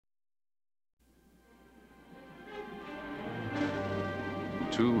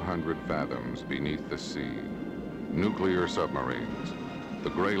200 fathoms beneath the sea, nuclear submarines, the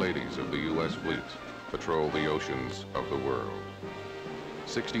gray ladies of the U.S. fleet, patrol the oceans of the world.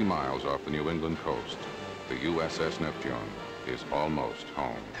 60 miles off the New England coast, the USS Neptune is almost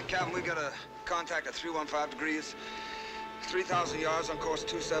home. Captain, we got a contact at 315 degrees, 3,000 yards on course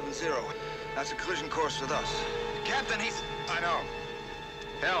 270. That's a collision course with us. Captain, he's... I know.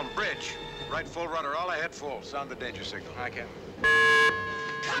 Helm, bridge. Right full rudder, all ahead full. Sound the danger signal. Hi, Captain.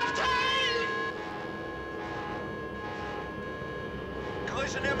 Captain!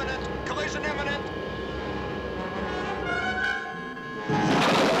 Collision imminent! Collision imminent!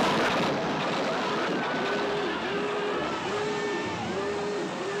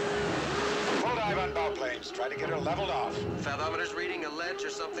 Full dive on bow planes. Try to get her leveled off. Fathometer's reading a ledge or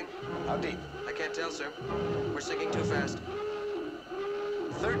something? How deep? I can't tell, sir. We're sinking too fast.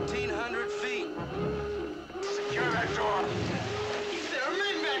 1,300 feet. Secure that door. There are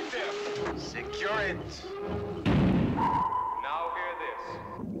men back there. Secure it. Now hear this.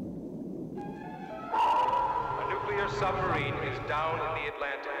 A nuclear submarine is down in the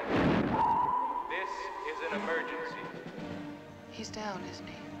Atlantic. This is an emergency. He's down, isn't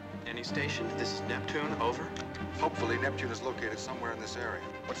he? Any station? This is Neptune, over. Hopefully Neptune is located somewhere in this area.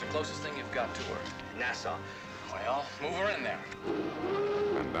 What's the closest thing you've got to her? NASA. Well, move her in there.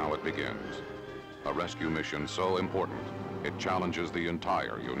 And now it begins. A rescue mission so important, it challenges the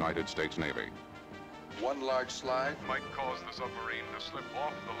entire United States Navy. One large slide, Might cause the submarine to slip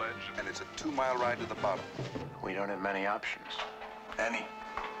off the ledge. and it's a 2-mile ride to the bottom. We don't have many options. Any?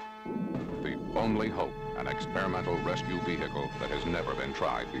 The only hope, an experimental rescue vehicle that has never been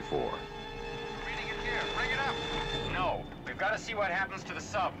tried before. Reading it here. Bring it up. No, we've got to see what happens to the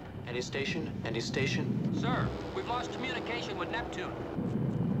sub. Any station? Any station? Sir, we've lost communication with Neptune.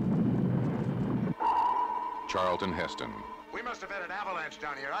 Charlton Heston, We must have had an avalanche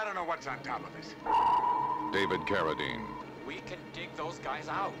down here. I don't know what's on top of this. David Carradine, We can dig those guys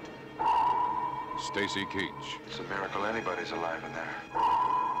out. Stacy Keach, It's a miracle anybody's alive in there.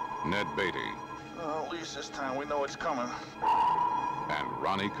 Ned Beatty, At least this time we know it's coming. and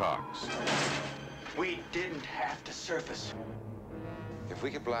Ronnie Cox. We didn't have to surface. If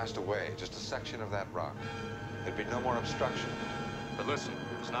we could blast away just a section of that rock, there'd be no more obstruction. But listen,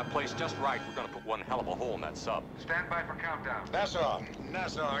 if it's not placed just right, we're gonna put one hell of a hole in that sub. Stand by for countdown. Nassau.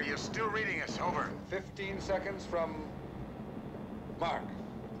 Nassau, are you still reading us? Over. 15 seconds from mark.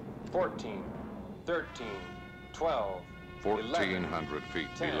 14, 13, 12, 1,400 feet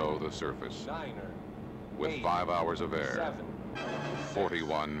 10, below the surface, 9, with 8, 5 hours of air, 7,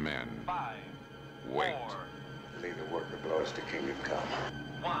 41 men. 5, Wait. 4, Leave the worker below us to kingdom come.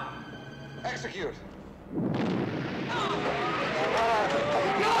 1. Execute!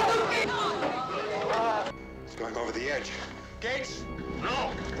 It's going over the edge. Gates?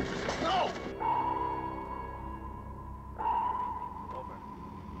 No! No! Over.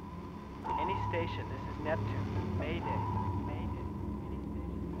 Any station, this is Neptune. Mayday. Mayday. Any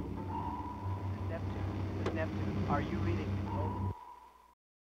station, over. This is Neptune. This is Neptune. Are you reading?